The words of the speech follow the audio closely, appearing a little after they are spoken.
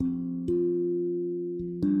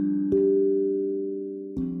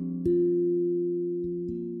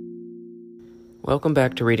Welcome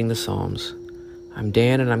back to Reading the Psalms. I'm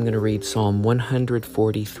Dan, and I'm going to read Psalm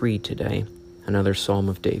 143 today, another Psalm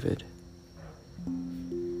of David.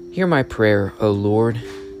 Hear my prayer, O Lord,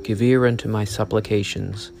 give ear unto my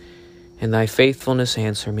supplications. In thy faithfulness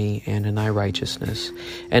answer me, and in thy righteousness,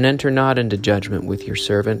 and enter not into judgment with your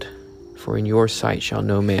servant, for in your sight shall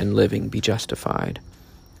no man living be justified.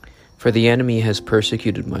 For the enemy has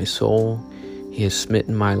persecuted my soul. He has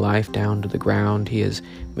smitten my life down to the ground. He has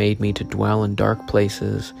made me to dwell in dark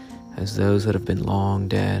places as those that have been long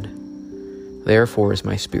dead. Therefore is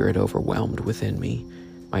my spirit overwhelmed within me.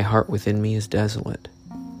 My heart within me is desolate.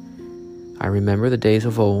 I remember the days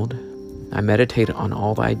of old. I meditate on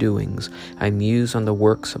all thy doings. I muse on the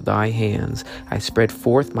works of thy hands. I spread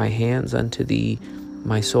forth my hands unto thee.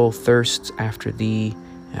 My soul thirsts after thee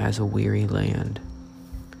as a weary land.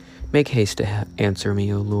 Make haste to answer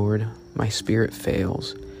me, O Lord. My spirit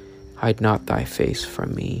fails. Hide not thy face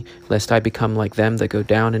from me, lest I become like them that go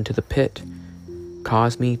down into the pit.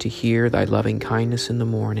 Cause me to hear thy loving kindness in the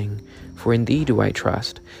morning, for in thee do I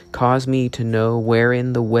trust. Cause me to know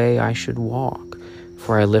wherein the way I should walk,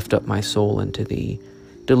 for I lift up my soul unto thee.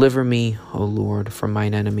 Deliver me, O Lord, from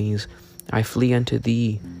mine enemies. I flee unto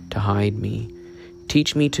thee to hide me.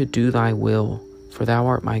 Teach me to do thy will, for thou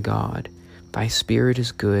art my God. Thy spirit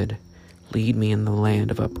is good. Lead me in the land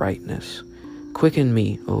of uprightness. Quicken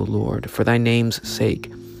me, O Lord, for thy name's sake.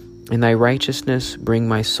 In thy righteousness bring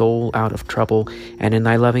my soul out of trouble, and in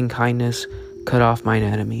thy loving kindness cut off mine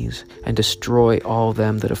enemies, and destroy all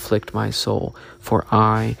them that afflict my soul, for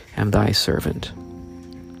I am thy servant.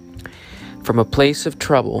 From a place of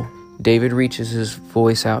trouble, David reaches his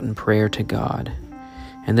voice out in prayer to God.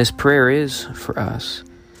 And this prayer is, for us,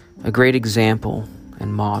 a great example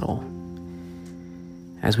and model.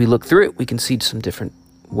 As we look through it, we can see some different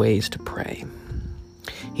ways to pray.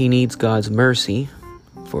 He needs God's mercy,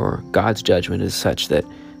 for God's judgment is such that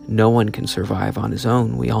no one can survive on his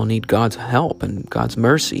own. We all need God's help and God's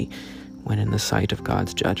mercy when in the sight of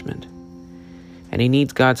God's judgment. And he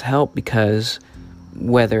needs God's help because,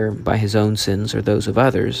 whether by his own sins or those of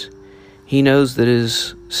others, he knows that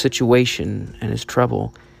his situation and his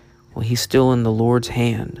trouble, well, he's still in the Lord's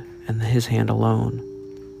hand and his hand alone.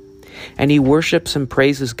 And he worships and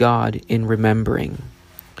praises God in remembering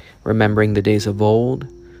the days of old,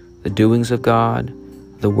 the doings of God,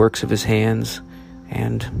 the works of his hands,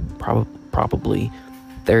 and probably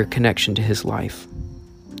their connection to his life.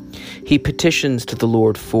 He petitions to the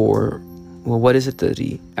Lord for, well, what is it that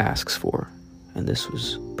he asks for? And this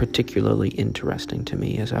was particularly interesting to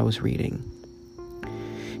me as I was reading.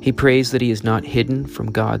 He prays that he is not hidden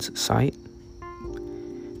from God's sight,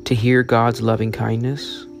 to hear God's loving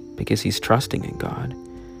kindness, because he's trusting in God,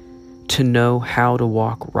 to know how to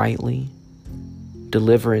walk rightly,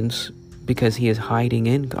 deliverance because he is hiding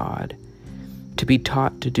in God, to be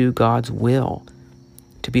taught to do God's will,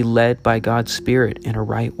 to be led by God's Spirit in a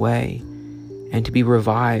right way, and to be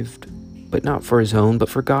revived, but not for his own, but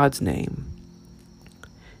for God's name.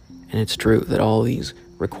 And it's true that all these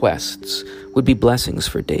requests would be blessings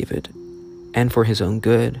for David and for his own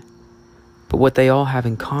good, but what they all have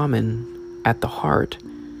in common at the heart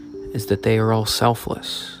is that they are all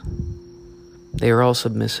selfless. They are all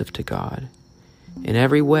submissive to God. In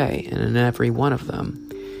every way, and in every one of them,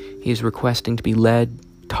 he is requesting to be led,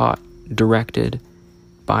 taught, directed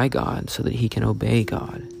by God so that he can obey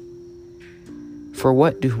God. For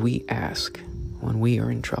what do we ask when we are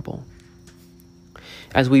in trouble?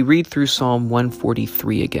 As we read through Psalm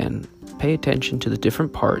 143 again, pay attention to the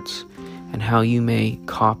different parts and how you may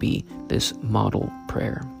copy this model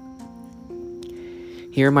prayer.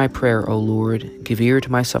 Hear my prayer, O Lord, give ear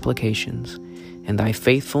to my supplications. In thy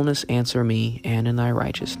faithfulness answer me, and in thy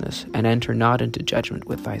righteousness, and enter not into judgment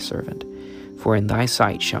with thy servant. For in thy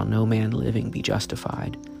sight shall no man living be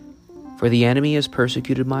justified. For the enemy has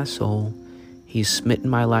persecuted my soul. He has smitten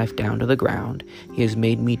my life down to the ground. He has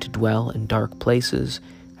made me to dwell in dark places,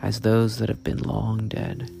 as those that have been long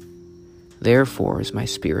dead. Therefore is my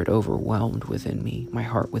spirit overwhelmed within me. My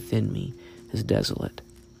heart within me is desolate.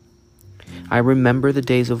 I remember the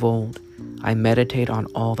days of old. I meditate on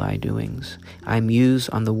all thy doings. I muse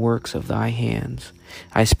on the works of thy hands.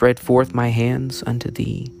 I spread forth my hands unto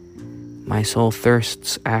thee. My soul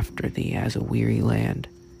thirsts after thee as a weary land.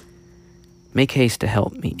 Make haste to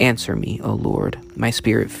help me. Answer me, O Lord. My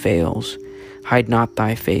spirit fails. Hide not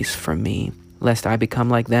thy face from me, lest I become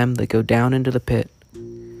like them that go down into the pit.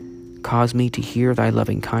 Cause me to hear thy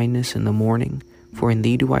loving kindness in the morning, for in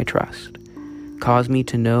thee do I trust. Cause me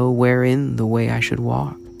to know wherein the way I should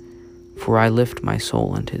walk, for I lift my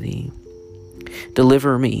soul unto thee.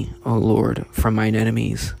 Deliver me, O Lord, from mine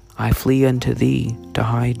enemies. I flee unto thee to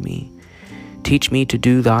hide me. Teach me to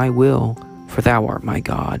do thy will, for thou art my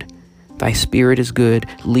God. Thy spirit is good.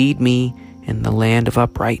 Lead me in the land of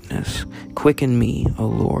uprightness. Quicken me, O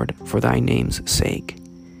Lord, for thy name's sake.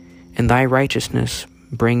 In thy righteousness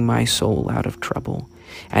bring my soul out of trouble,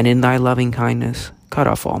 and in thy loving kindness cut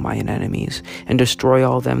off all mine enemies, and destroy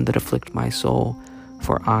all them that afflict my soul,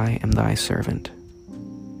 for I am thy servant.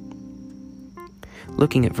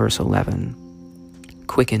 Looking at verse 11,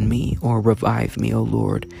 quicken me or revive me, O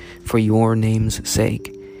Lord, for your name's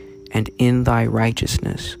sake, and in thy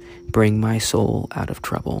righteousness bring my soul out of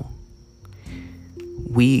trouble.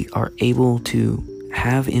 We are able to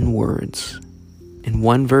have in words, in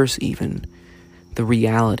one verse even, the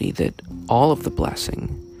reality that all of the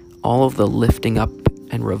blessing, all of the lifting up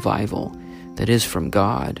and revival that is from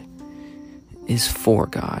God is for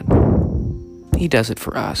God. He does it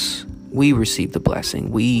for us. We receive the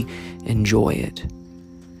blessing. We enjoy it.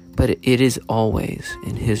 But it is always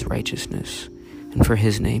in his righteousness and for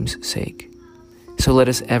his name's sake. So let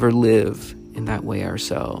us ever live in that way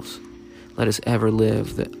ourselves. Let us ever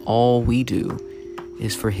live that all we do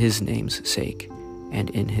is for his name's sake and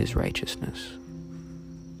in his righteousness.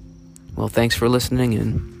 Well, thanks for listening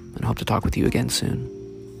in, and hope to talk with you again soon.